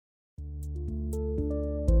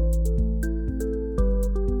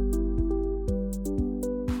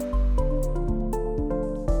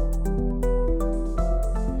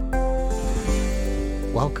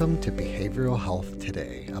Welcome to Behavioral Health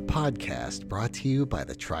Today, a podcast brought to you by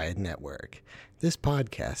the Triad Network. This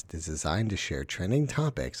podcast is designed to share trending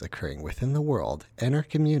topics occurring within the world and our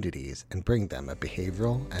communities and bring them a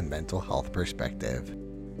behavioral and mental health perspective.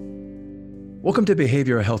 Welcome to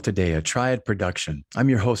Behavioral Health Today, a Triad production. I'm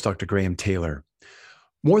your host, Dr. Graham Taylor.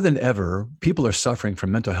 More than ever, people are suffering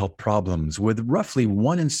from mental health problems, with roughly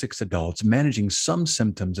 1 in 6 adults managing some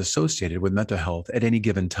symptoms associated with mental health at any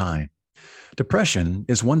given time. Depression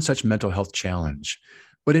is one such mental health challenge,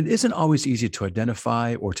 but it isn't always easy to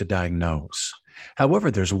identify or to diagnose.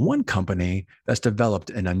 However, there's one company that's developed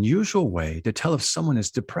an unusual way to tell if someone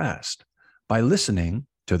is depressed by listening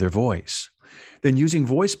to their voice, then using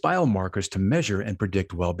voice biomarkers to measure and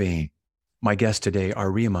predict well-being. My guests today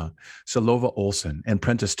are Rima Silova-Olson and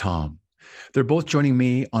Prentice Tom. They're both joining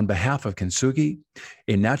me on behalf of Kintsugi,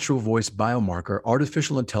 a natural voice biomarker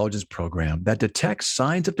artificial intelligence program that detects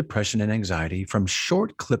signs of depression and anxiety from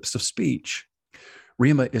short clips of speech.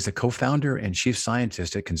 Rima is a co-founder and chief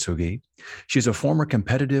scientist at Kintsugi. She's a former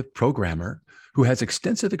competitive programmer who has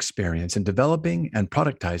extensive experience in developing and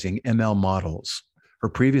productizing ML models. Her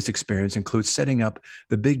previous experience includes setting up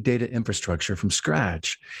the big data infrastructure from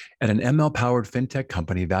scratch at an ML-powered fintech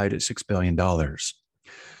company valued at $6 billion.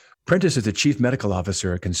 Prentice is the chief medical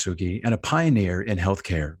officer at Kintsugi and a pioneer in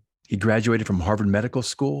healthcare. He graduated from Harvard Medical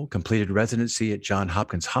School, completed residency at Johns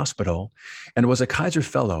Hopkins Hospital, and was a Kaiser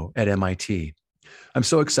Fellow at MIT. I'm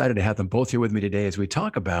so excited to have them both here with me today as we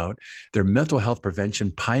talk about their mental health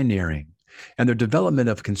prevention pioneering and their development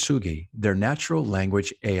of Kintsugi, their natural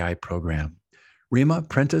language AI program. Rima,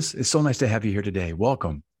 Prentice, it's so nice to have you here today.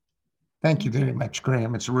 Welcome. Thank you very much,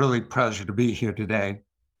 Graham. It's really a pleasure to be here today.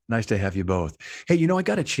 Nice to have you both. Hey, I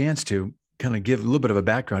got a chance to kind of give a little bit of a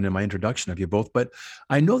background in my introduction of you both, but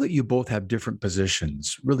I know that you both have different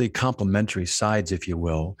positions, really complementary sides, if you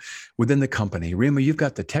will, within the company. Rima, you've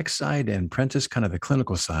got the tech side and Prentice kind of the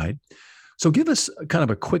clinical side. So give us kind of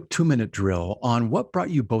a quick 2-minute drill on what brought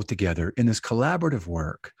you both together in this collaborative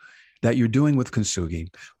work that you're doing with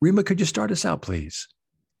Kintsugi. Rima, could you start us out, please?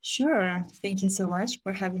 Sure. Thank you so much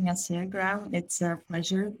for having us here, Graham. It's a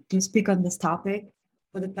pleasure to speak on this topic.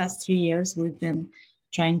 For the past 3 years, we've been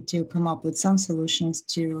trying to come up with some solutions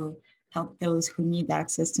to help those who need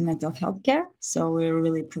access to mental health care. So we're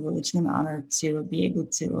really privileged and honored to be able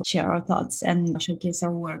to share our thoughts and showcase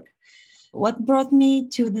our work. What brought me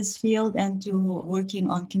to this field and to working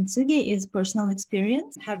on Kintsugi is personal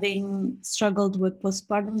experience. Having struggled with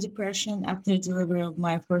postpartum depression after delivery of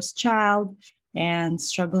my first child and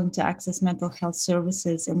struggling to access mental health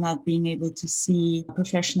services and not being able to see a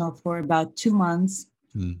professional for about 2 months,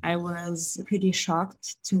 I was pretty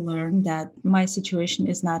shocked to learn that my situation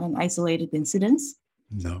is not an isolated incident.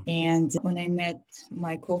 No. And when I met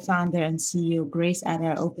my co-founder and CEO, Grace, at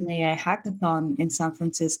our OpenAI hackathon in San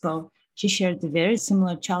Francisco, she shared the very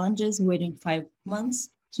similar challenges, waiting 5 months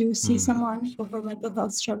to see someone for her mental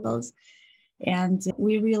health struggles. And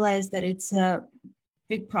we realized that it's a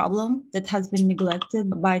big problem that has been neglected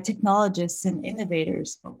by technologists and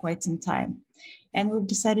innovators for quite some time. And we've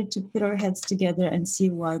decided to put our heads together and see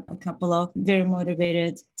what a couple of very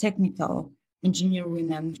motivated technical engineer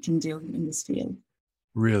women can do in this field.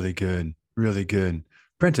 Really good. Really good.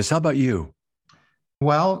 Prentice, how about you?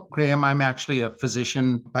 Well, Graham, I'm actually a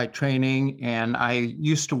physician by training, and I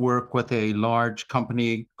used to work with a large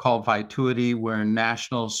company called Vituity. We're a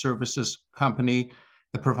national services company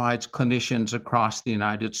that provides clinicians across the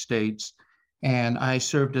United States. And I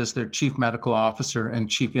served as their chief medical officer and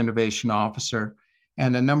chief innovation officer.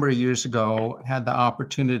 And a number of years ago, had the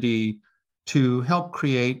opportunity to help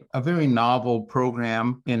create a very novel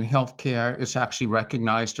program in healthcare. It's actually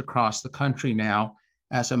recognized across the country now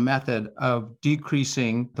as a method of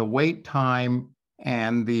decreasing the wait time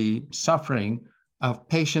and the suffering of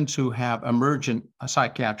patients who have emergent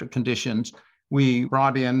psychiatric conditions. We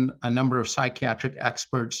brought in a number of psychiatric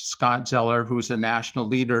experts, Scott Zeller, who's a national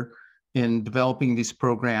leader in developing these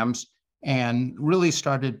programs, and really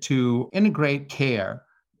started to integrate care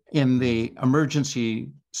in the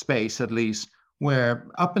emergency space, at least, where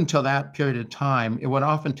up until that period of time, it would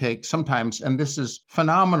often take sometimes, and this is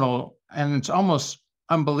phenomenal, and it's almost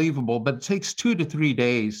unbelievable, but it takes 2 to 3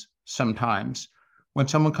 days sometimes when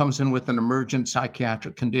someone comes in with an emergent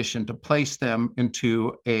psychiatric condition to place them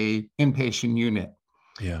into an inpatient unit.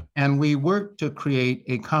 Yeah. And we worked to create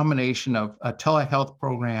a combination of a telehealth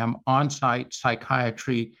program, on-site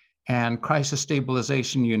psychiatry, and crisis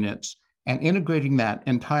stabilization units, and integrating that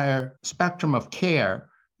entire spectrum of care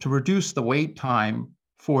to reduce the wait time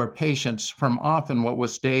for patients from often what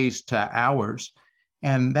was days to hours.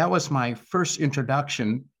 And that was my first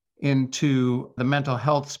introduction into the mental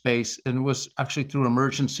health space, and it was actually through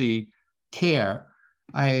emergency care.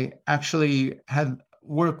 I actually had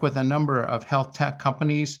worked with a number of health tech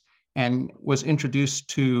companies and was introduced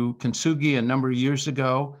to Kintsugi a number of years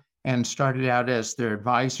ago and started out as their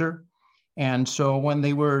advisor. And so when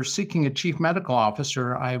they were seeking a chief medical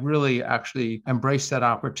officer, I really actually embraced that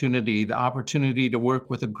opportunity. The opportunity to work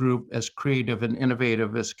with a group as creative and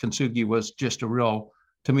innovative as Kintsugi was just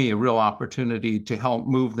to me, a real opportunity to help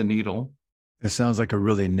move the needle. It sounds like a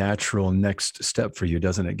really natural next step for you,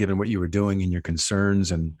 doesn't it? Given what you were doing and your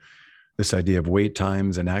concerns and this idea of wait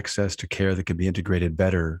times and access to care that could be integrated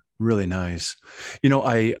better. Really nice.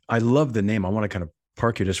 I love the name. I want to kind of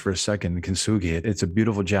park you just for a second, Kintsugi. It's a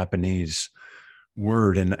beautiful Japanese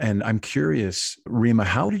word. And I'm curious, Rima,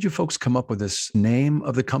 how did you folks come up with this name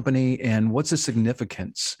of the company, and what's the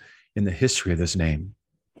significance in the history of this name?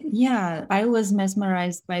 Yeah, I was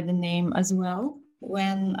mesmerized by the name as well.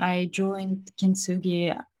 When I joined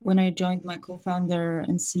Kintsugi, when I joined my co-founder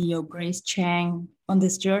and CEO, Grace Chang, on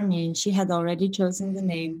this journey, she had already chosen the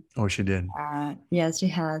name. Oh, she did? Yes, she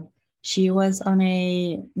had. She was on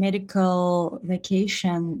a medical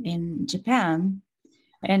vacation in Japan,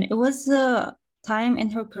 and it was a time in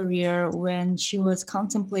her career when she was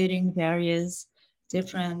contemplating various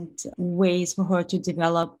different ways for her to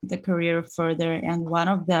develop the career further. And one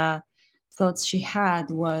of the thoughts she had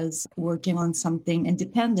was working on something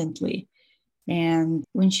independently. And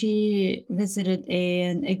when she visited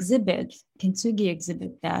an exhibit, Kintsugi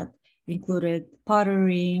exhibit that included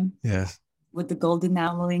pottery, yes, with the gold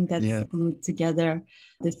enameling that's yeah, glued together,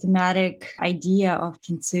 the thematic idea of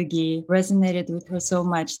Kintsugi resonated with her so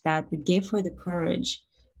much that it gave her the courage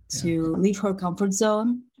to leave her comfort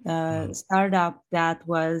zone. A startup that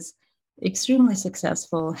was extremely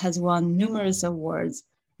successful, has won numerous awards,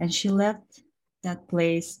 and she left that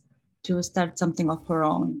place to start something of her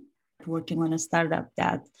own, working on a startup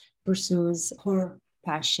that pursues her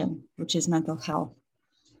passion, which is mental health.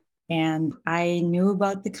 And I knew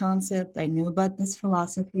about the concept, I knew about this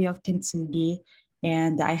philosophy of Kintsugi,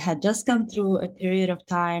 and I had just gone through a period of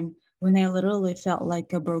time when I literally felt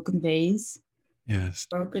like a broken vase. Yes.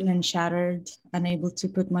 Broken and shattered, unable to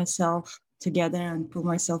put myself together and pull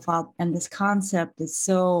myself up. And this concept is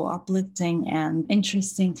so uplifting and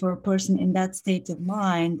interesting for a person in that state of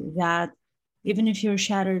mind that even if you're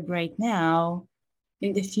shattered right now,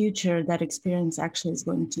 in the future, that experience actually is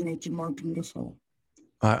going to make you more beautiful.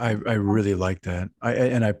 I really like that.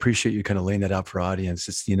 And I appreciate you kind of laying that out for audience.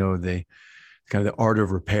 It's, the kind of the art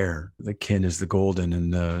of repair. The kin is the golden,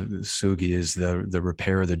 and the sugi is the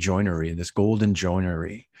repair, the joinery, this golden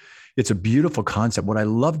joinery. It's a beautiful concept. What I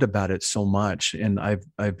loved about it so much, and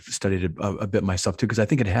I've studied it a bit myself too, because I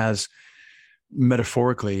think it has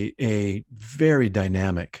metaphorically a very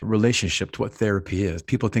dynamic relationship to what therapy is.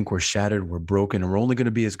 People think we're shattered, we're broken, and we're only going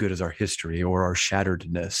to be as good as our history or our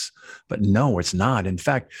shatteredness. But no, it's not. In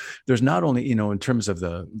fact, there's not only, in terms of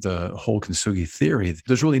the whole Kintsugi theory,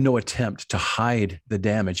 there's really no attempt to hide the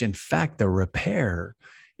damage. In fact, the repair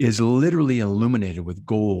is literally illuminated with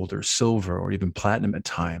gold or silver or even platinum at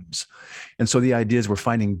times. And so the idea is we're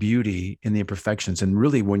finding beauty in the imperfections. And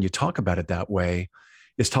really, when you talk about it that way,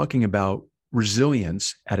 it's talking about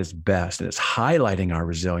resilience at its best. And it's highlighting our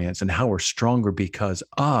resilience and how we're stronger because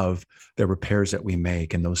of the repairs that we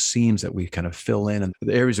make, and those seams that we kind of fill in, and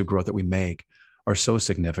the areas of growth that we make are so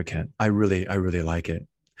significant. I really like it.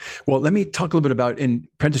 Well, let me talk a little bit about, and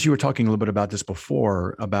Prentice, you were talking a little bit about this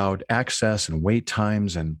before, about access and wait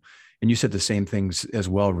times. And you said the same things as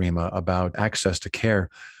well, Rima, about access to care.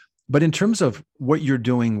 But in terms of what you're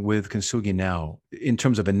doing with Kintsugi now, in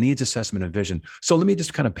terms of a needs assessment and vision, so let me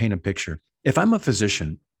just kind of paint a picture. If I'm a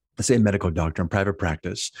physician, let's say a medical doctor in private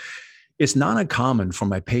practice, it's not uncommon for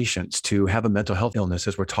my patients to have a mental health illness,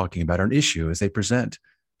 as we're talking about, or an issue as they present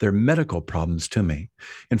their medical problems to me.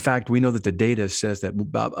 In fact, we know that the data says that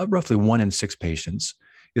about roughly 1 in 6 patients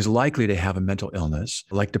is likely to have a mental illness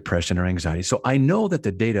like depression or anxiety. So I know that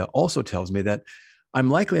the data also tells me that I'm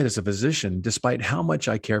likely as a physician, despite how much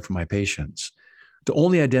I care for my patients, to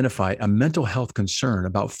only identify a mental health concern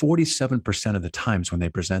about 47% of the times when they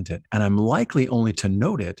present it. And I'm likely only to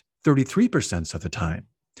note it 33% of the time.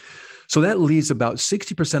 So that leaves about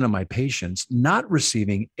 60% of my patients not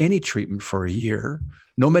receiving any treatment for a year,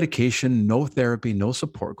 no medication, no therapy, no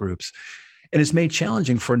support groups. And it's made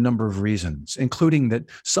challenging for a number of reasons, including that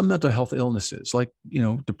some mental health illnesses like,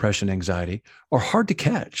 depression, anxiety are hard to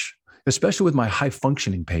catch, especially with my high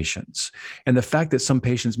functioning patients. And the fact that some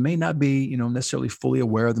patients may not be, necessarily fully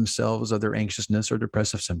aware of themselves, of their anxiousness or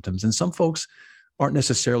depressive symptoms. And some folks aren't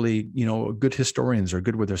necessarily, good historians or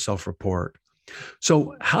good with their self-report.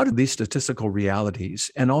 So how do these statistical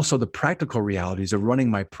realities and also the practical realities of running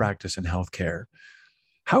my practice in healthcare,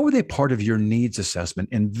 how are they part of your needs assessment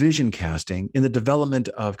and vision casting in the development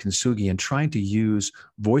of Kintsugi and trying to use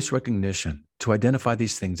voice recognition to identify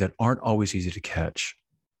these things that aren't always easy to catch?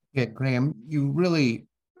 Yeah, Graham, you really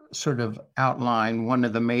sort of outline one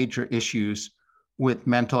of the major issues with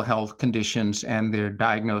mental health conditions and their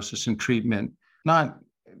diagnosis and treatment, not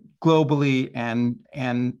globally, and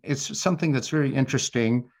it's something that's very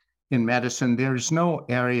interesting in medicine. There's no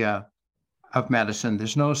area of medicine,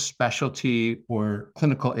 there's no specialty or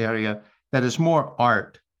clinical area that is more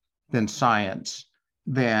art than science,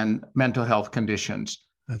 than mental health conditions.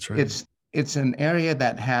 That's right. It's an area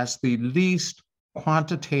that has the least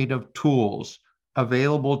quantitative tools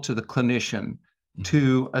available to the clinician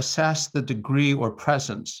to assess the degree or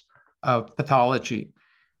presence of pathology.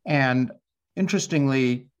 And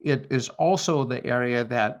interestingly, it is also the area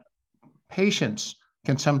that patients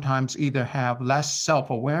can sometimes either have less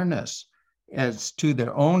self-awareness as to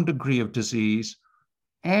their own degree of disease,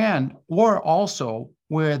 and or also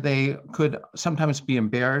where they could sometimes be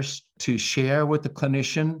embarrassed to share with the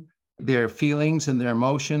clinician their feelings and their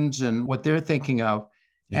emotions and what they're thinking of.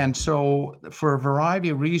 Yeah. And so for a variety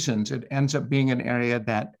of reasons, it ends up being an area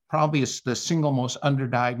that probably is the single most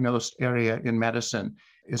underdiagnosed area in medicine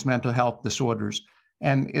is mental health disorders.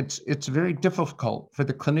 And it's very difficult for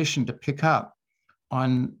the clinician to pick up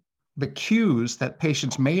on the cues that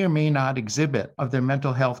patients may or may not exhibit of their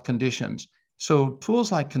mental health conditions. So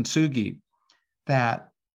tools like Kintsugi that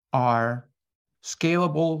are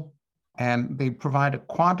scalable and they provide a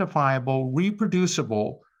quantifiable,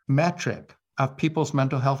 reproducible metric of people's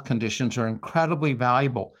mental health conditions are incredibly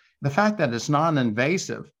valuable. The fact that it's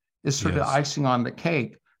non-invasive is sort of icing on the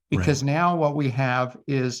cake, because now what we have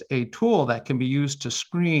is a tool that can be used to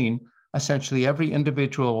screen essentially every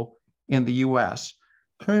individual in the US.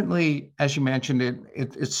 Currently, as you mentioned,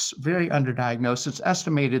 it's very underdiagnosed. It's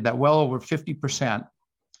estimated that well over 50%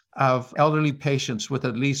 of elderly patients with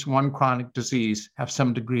at least one chronic disease have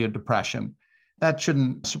some degree of depression. That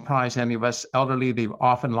shouldn't surprise any of us. Elderly, they've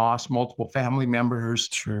often lost multiple family members.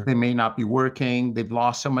 Sure. They may not be working. They've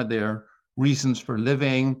lost some of their reasons for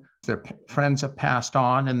living. Their friends have passed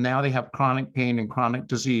on, and now they have chronic pain and chronic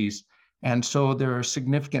disease. And so there are a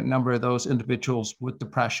significant number of those individuals with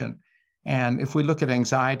depression. And if we look at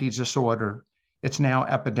anxiety disorder, it's now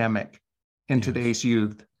epidemic in today's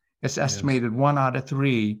youth. It's estimated 1 out of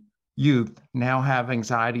 3 youth now have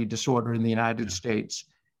anxiety disorder in the United States.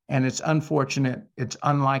 And it's unfortunate, it's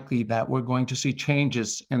unlikely that we're going to see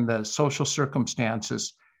changes in the social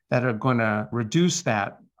circumstances that are going to reduce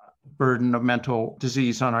that burden of mental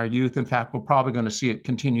disease on our youth. In fact, we're probably going to see it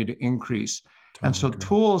continue to increase. And so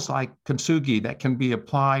tools like Kintsugi that can be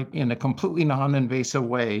applied in a completely non-invasive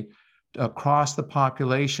way across the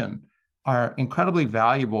population are incredibly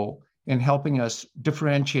valuable in helping us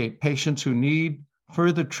differentiate patients who need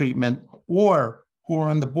further treatment or who are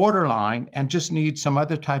on the borderline and just need some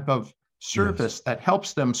other type of service that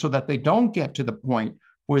helps them so that they don't get to the point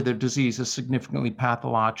where their disease is significantly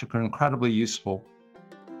pathologic or incredibly useful.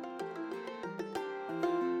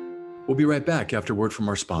 We'll be right back after word from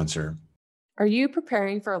our sponsor. Are you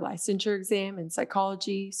preparing for a licensure exam in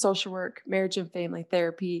psychology, social work, marriage and family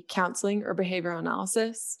therapy, counseling, or behavioral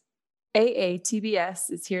analysis?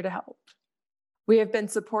 AATBS is here to help. We have been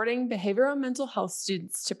supporting behavioral and mental health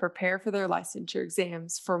students to prepare for their licensure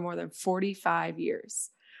exams for more than 45 years,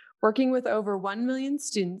 working with over 1 million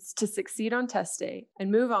students to succeed on test day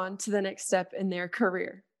and move on to the next step in their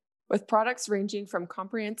career. With products ranging from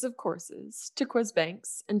comprehensive courses to quiz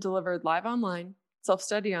banks and delivered live online,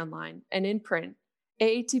 self-study online, and in print,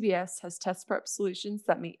 AATBS has test prep solutions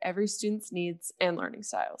that meet every student's needs and learning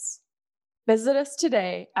styles. Visit us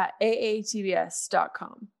today at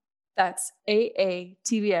aatbs.com. That's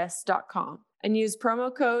aatbs.com and use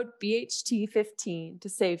promo code BHT15 to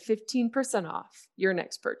save 15% off your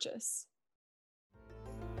next purchase.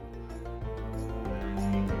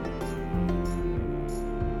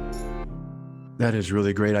 That is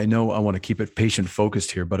really great. I know I want to keep it patient focused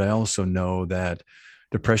here, but I also know that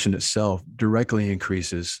depression itself directly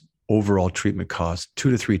increases overall treatment costs 2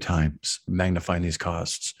 to 3 times, magnifying these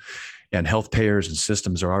costs. And health payers and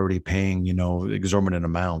systems are already paying, exorbitant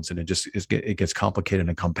amounts, and it gets complicated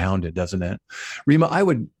and compounded, doesn't it? Rima, I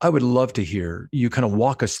would love to hear you kind of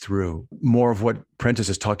walk us through more of what Prentice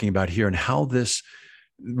is talking about here and how this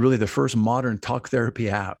really the first modern talk therapy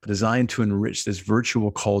app designed to enrich this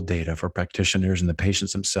virtual call data for practitioners and the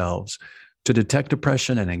patients themselves to detect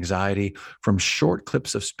depression and anxiety from short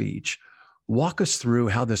clips of speech. Walk us through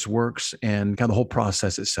how this works and kind of the whole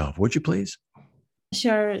process itself, would you please?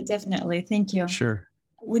 Sure, definitely. Thank you. Sure.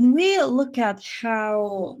 When we look at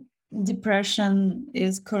how depression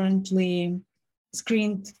is currently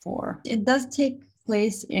screened for, it does take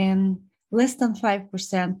place in less than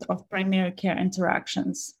 5% of primary care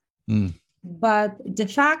interactions. Mm. But de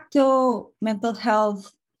facto, mental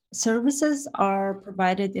health services are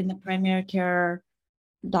provided in the primary care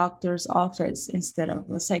doctor's office instead of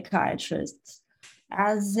a psychiatrist.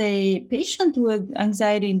 As a patient with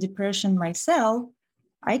anxiety and depression myself,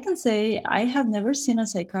 I can say I have never seen a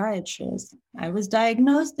psychiatrist. I was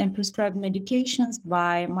diagnosed and prescribed medications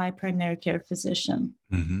by my primary care physician.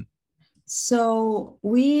 Mm-hmm. So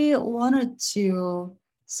we wanted to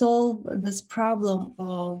solve this problem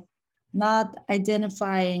of not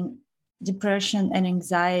identifying depression and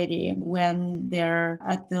anxiety when they're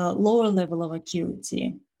at the lower level of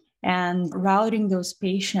acuity and routing those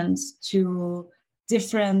patients to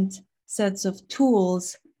different sets of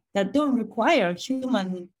tools that don't require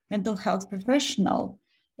human mental health professional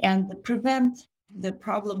and prevent the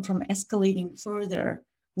problem from escalating further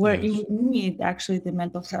where Yes. it would need actually the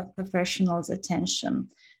mental health professional's attention.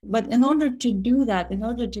 But in order to do that, in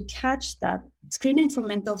order to catch that, screening for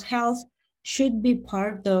mental health should be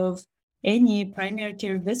part of any primary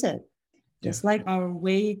care visit. Just like our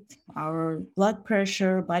weight, our blood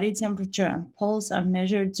pressure, body temperature, and pulse are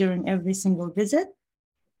measured during every single visit,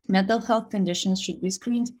 mental health conditions should be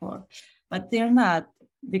screened for, but they're not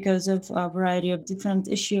because of a variety of different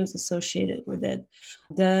issues associated with it.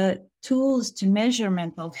 The tools to measure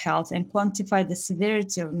mental health and quantify the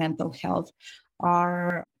severity of mental health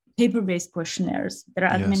are paper-based questionnaires that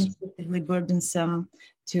are Yes. administratively burdensome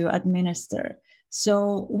to administer.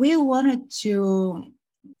 So we wanted to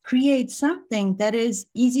create something that is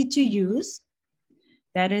easy to use,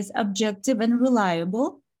 that is objective and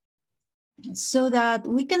reliable, so that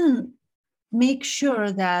we can make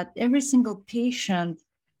sure that every single patient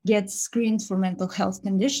gets screened for mental health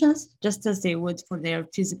conditions, just as they would for their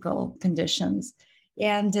physical conditions.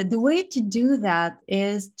 And the way to do that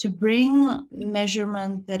is to bring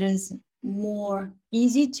measurement that is more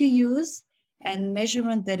easy to use and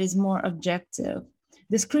measurement that is more objective.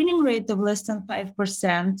 The screening rate of less than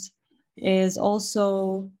 5% is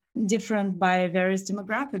also different by various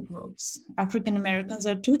demographic groups. African Americans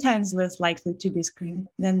are 2 times less likely to be screened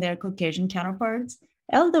than their Caucasian counterparts.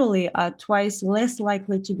 Elderly are twice less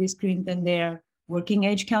likely to be screened than their working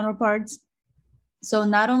age counterparts. So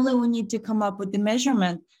not only we need to come up with the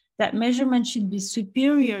measurement, that measurement should be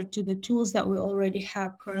superior to the tools that we already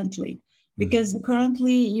have currently, because the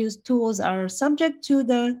currently used tools are subject to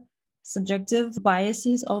the subjective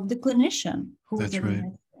biases of the clinician who is That's right.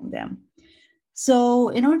 administering them. So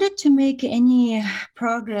in order to make any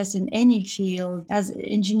progress in any field, as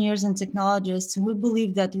engineers and technologists, we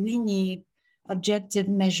believe that we need objective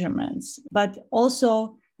measurements, but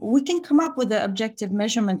also we can come up with an objective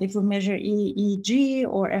measurement if we measure EEG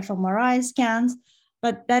or fMRI scans,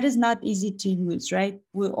 but that is not easy to use, right?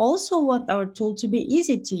 We also want our tool to be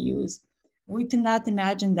easy to use. We cannot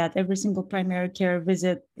imagine that every single primary care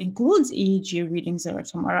visit includes EEG readings or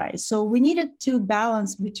fMRI. So we needed to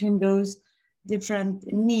balance between those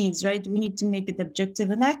different needs, right? We need to make it objective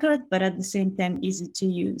and accurate, but at the same time, easy to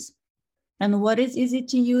use. And what is easy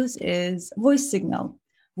to use is voice signal,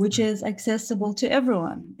 which is accessible to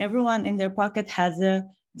everyone. Everyone in their pocket has a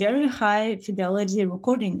very high fidelity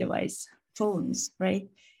recording device, phones, right?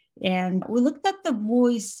 And we looked at the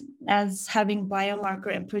voice as having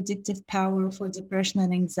biomarker and predictive power for depression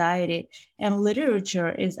and anxiety. And literature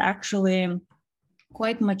is actually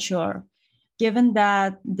quite mature, given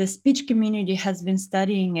that the speech community has been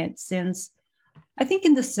studying it since, I think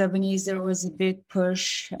in the 70s, there was a big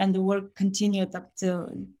push and the work continued up to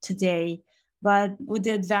today. But with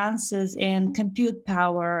the advances in compute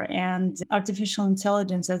power and artificial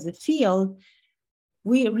intelligence as a field,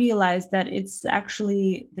 we realized that it's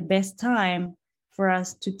actually the best time for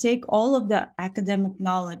us to take all of the academic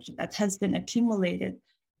knowledge that has been accumulated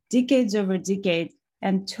decades over decades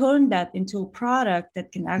and turn that into a product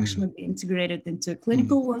that can actually be integrated into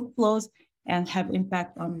clinical workflows and have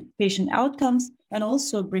impact on patient outcomes and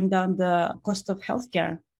also bring down the cost of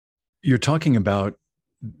healthcare. You're talking about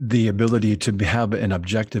the ability to have an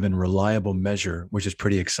objective and reliable measure, which is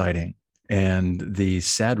pretty exciting. And the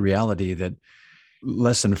sad reality that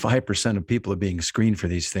less than 5% of people are being screened for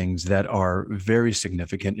these things that are very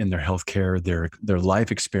significant in their healthcare, their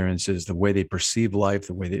life experiences, the way they perceive life,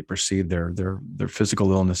 the way they perceive their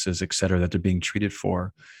physical illnesses, et cetera, that they're being treated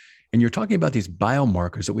for. And you're talking about these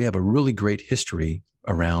biomarkers that we have a really great history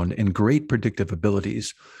around and great predictive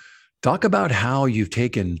abilities. Talk about how you've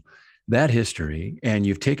taken that history and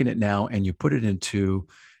you've taken it now and you put it into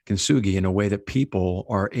Kintsugi in a way that people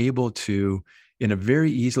are able to, in a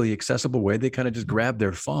very easily accessible way, they kind of just grab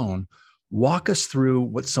their phone. Walk us through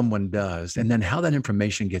what someone does and then how that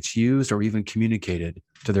information gets used or even communicated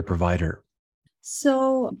to their provider.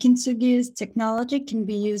 So Kintsugi's technology can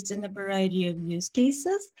be used in a variety of use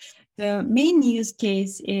cases. The main use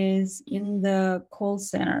case is in the call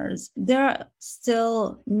centers. There are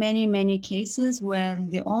still many, many cases when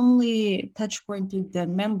the only touch point with the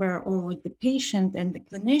member or with the patient and the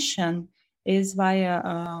clinician is via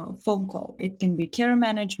a phone call. It can be care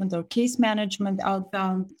management or case management,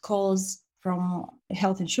 outbound calls from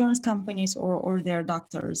health insurance companies or their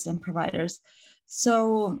doctors and providers.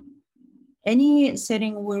 So any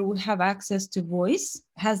setting where we have access to voice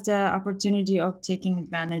has the opportunity of taking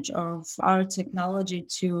advantage of our technology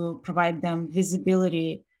to provide them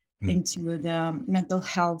visibility into the mental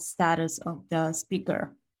health status of the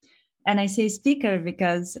speaker. And I say speaker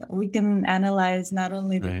because we can analyze not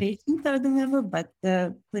only the patient or the member, but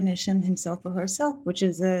the clinician himself or herself, which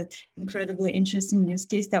is an incredibly interesting use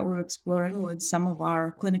case that we're exploring with some of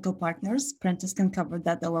our clinical partners. Prentice can cover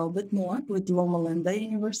that a little bit more with Loma Linda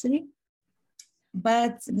University.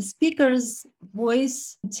 But the speaker's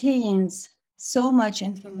voice contains so much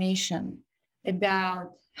information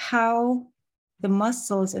about how the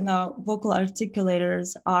muscles in our vocal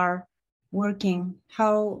articulators are working,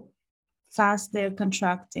 how fast they're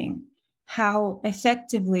contracting, how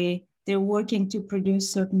effectively they're working to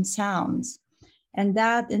produce certain sounds. And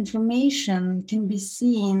that information can be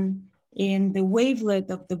seen in the wavelet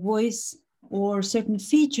of the voice or certain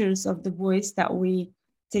features of the voice that we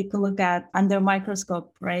take a look at under a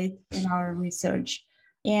microscope, right, in our research.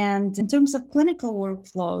 And in terms of clinical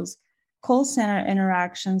workflows, call center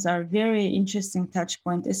interactions are a very interesting touch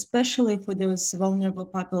point, especially for those vulnerable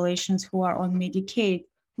populations who are on Medicaid,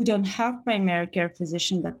 who don't have primary care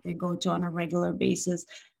physician that they go to on a regular basis.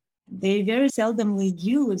 They very seldomly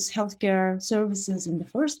use healthcare services in the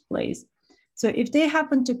first place. So if they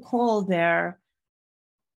happen to call their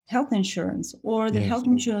health insurance or the health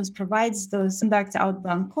insurance provides those inbound to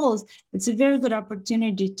outbound calls, it's a very good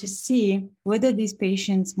opportunity to see whether these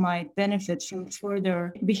patients might benefit from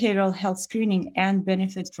further behavioral health screening and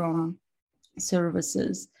benefit from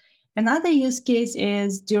services. Another use case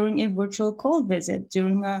is during a virtual call visit,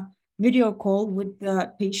 during a video call with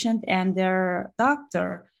the patient and their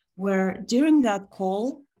doctor, where during that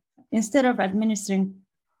call, instead of administering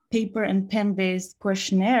paper and pen-based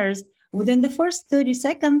questionnaires, within the first 30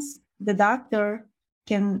 seconds, the doctor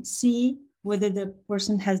can see whether the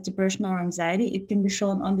person has depression or anxiety. It can be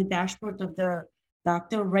shown on the dashboard of the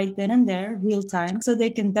doctor right then and there, real time. So they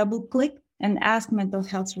can double click and ask mental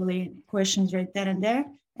health related questions right then and there.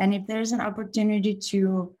 And if there's an opportunity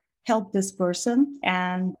to help this person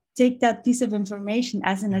and take that piece of information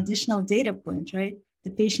as an additional data point, right?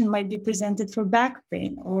 The patient might be presented for back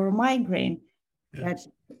pain or migraine. That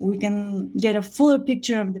we can get a fuller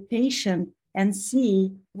picture of the patient and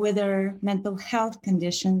see whether mental health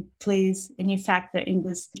condition plays any factor in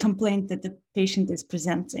this complaint that the patient is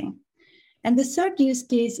presenting. And the third use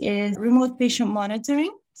case is remote patient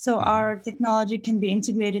monitoring. So our technology can be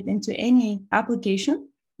integrated into any application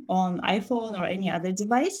on iPhone or any other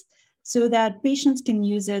device so that patients can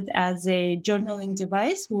use it as a journaling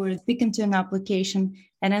device or speak into an application.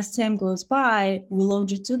 And as time goes by, we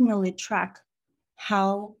longitudinally track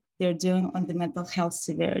how they're doing on the mental health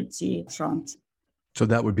severity front. So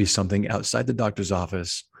that would be something outside the doctor's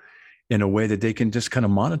office in a way that they can just kind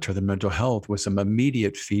of monitor the mental health with some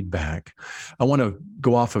immediate feedback. I want to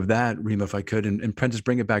go off of that, Rima, if I could, and Prentice,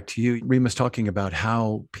 bring it back to you. Rima's talking about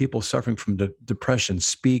how people suffering from depression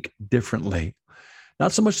speak differently,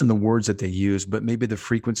 not so much in the words that they use, but maybe the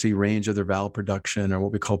frequency range of their vowel production or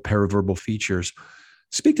what we call paraverbal features.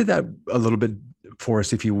 Speak to that a little bit for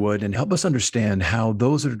us, if you would, and help us understand how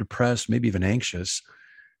those that are depressed, maybe even anxious,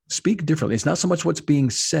 speak differently. It's not so much what's being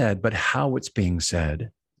said, but how it's being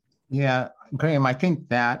said. Yeah, Graham, I think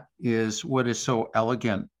that is what is so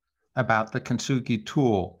elegant about the Kintsugi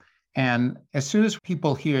tool. And as soon as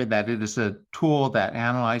people hear that it is a tool that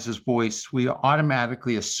analyzes voice, we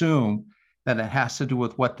automatically assume that it has to do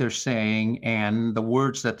with what they're saying and the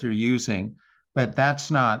words that they're using. But that's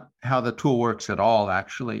not how the tool works at all,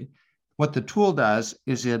 actually. What the tool does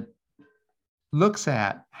is it looks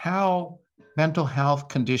at how mental health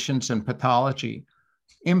conditions and pathology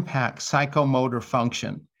impact psychomotor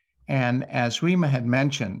function. And as Rima had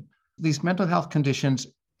mentioned, these mental health conditions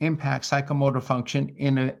impact psychomotor function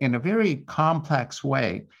in a very complex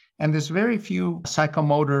way. And there's very few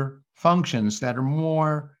psychomotor functions that are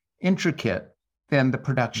more intricate than the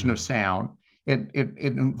production of sound. It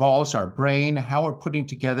involves our brain, how we're putting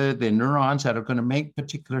together the neurons that are going to make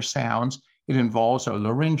particular sounds. It involves our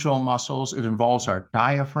laryngeal muscles. It involves our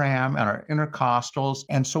diaphragm and our intercostals.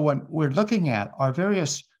 And so what we're looking at are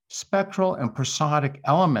various spectral and prosodic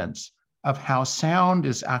elements of how sound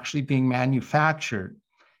is actually being manufactured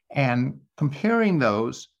and comparing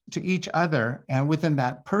those to each other and within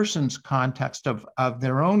that person's context of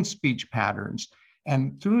their own speech patterns.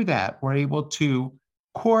 And through that, we're able to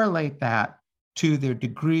correlate that to their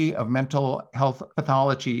degree of mental health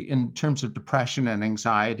pathology in terms of depression and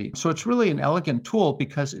anxiety. So it's really an elegant tool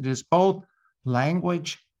because it is both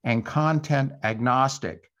language and content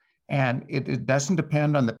agnostic. And it doesn't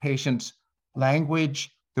depend on the patient's language,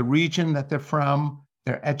 the region that they're from,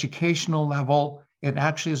 their educational level. It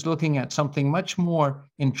actually is looking at something much more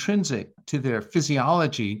intrinsic to their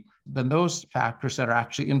physiology than those factors that are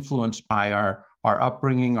actually influenced by our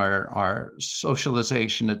upbringing, our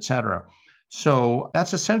socialization, et cetera. So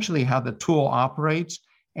that's essentially how the tool operates.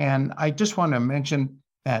 And I just want to mention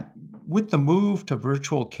that with the move to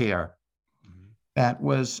virtual care, that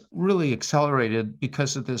was really accelerated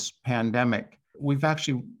because of this pandemic. We've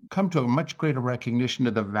actually come to a much greater recognition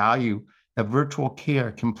of the value that virtual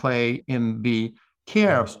care can play in the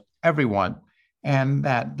care of everyone, and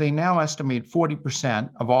that they now estimate 40%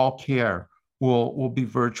 of all care will be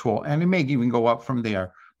virtual, and it may even go up from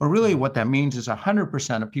there. But really what that means is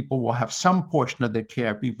 100% of people will have some portion of their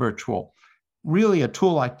care be virtual. Really, a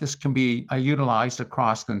tool like this can be utilized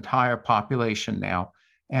across the entire population now.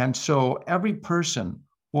 And so every person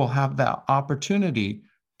will have the opportunity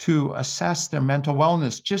to assess their mental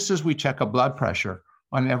wellness, just as we check a blood pressure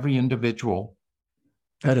on every individual.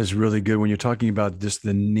 That is really good when you're talking about just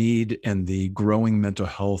the need and the growing mental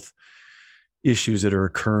health issues that are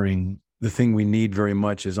occurring. The thing we need very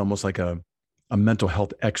much is almost like a mental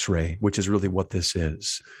health x-ray, which is really what this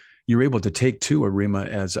is. You're able to take too, Arima,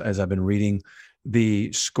 as I've been reading,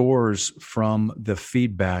 the scores from the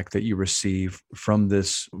feedback that you receive from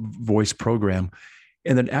this voice program,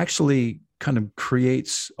 and it actually kind of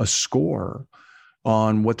creates a score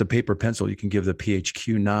on what the paper pencil, you can give the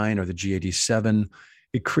PHQ-9 or the GAD-7.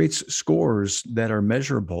 It creates scores that are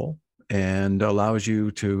measurable and allows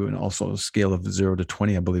you to, and also a scale of 0 to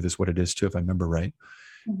 20, I believe is what it is too, if I remember right,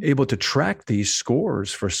 able to track these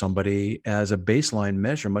scores for somebody as a baseline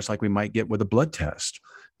measure, much like we might get with a blood test.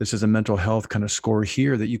 This is a mental health kind of score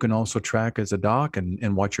here that you can also track as a doc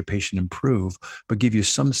and watch your patient improve, but give you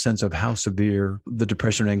some sense of how severe the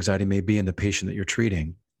depression or anxiety may be in the patient that you're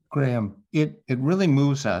treating. Graham, it really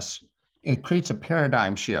moves us. It creates a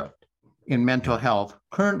paradigm shift in mental health.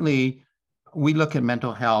 Currently, we look at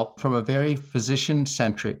mental health from a very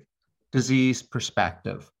physician-centric disease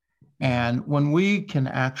perspective. And when we can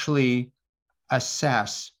actually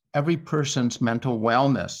assess every person's mental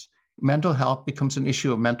wellness, mental health becomes an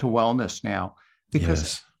issue of mental wellness now,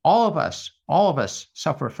 because all of us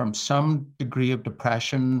suffer from some degree of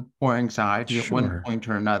depression or anxiety at one point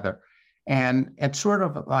or another. And it's sort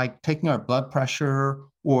of like taking our blood pressure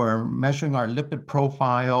or measuring our lipid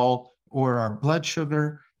profile or our blood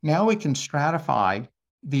sugar. Now we can stratify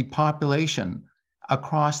the population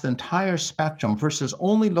across the entire spectrum versus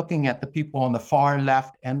only looking at the people on the far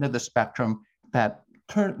left end of the spectrum that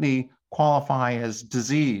currently qualify as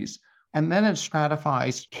disease. And then it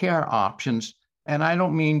stratifies care options. And I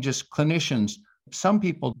don't mean just clinicians. Some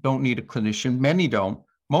people don't need a clinician. Many don't.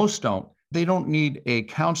 Most don't. They don't need a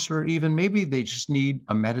counselor even. Maybe they just need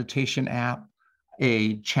a meditation app,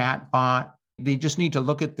 a chat bot. They just need to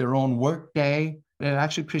look at their own work day. It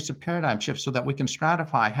actually creates a paradigm shift so that we can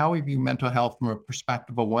stratify how we view mental health from a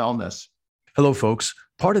perspective of wellness. Hello, folks.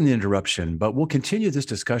 Pardon the interruption, but we'll continue this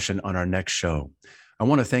discussion on our next show. I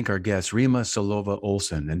want to thank our guests, Rima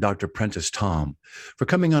Silova-Olson and Dr. Prentice Tom, for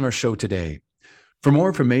coming on our show today. For more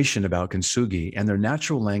information about Kintsugi and their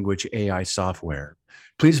natural language AI software,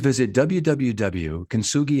 please visit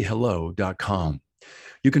www.kintsugihello.com.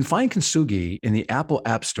 You can find Kintsugi in the Apple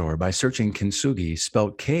App Store by searching Kintsugi,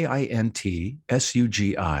 spelled Kintsugi.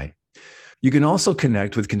 You can also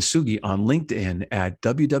connect with Kintsugi on LinkedIn at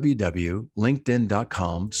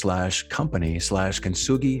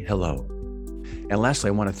www.linkedin.com/company/KintsugiHello. And lastly,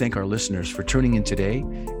 I want to thank our listeners for tuning in today,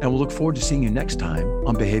 and we'll look forward to seeing you next time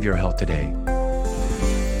on Behavioral Health Today.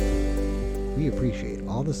 We appreciate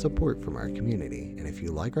all the support from our community, and if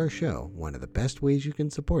you like our show, one of the best ways you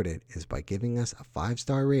can support it is by giving us a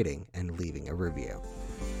 5-star rating and leaving a review.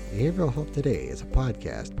 Behavioral Health Today is a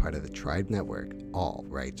podcast part of the Tribe Network, all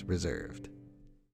rights reserved.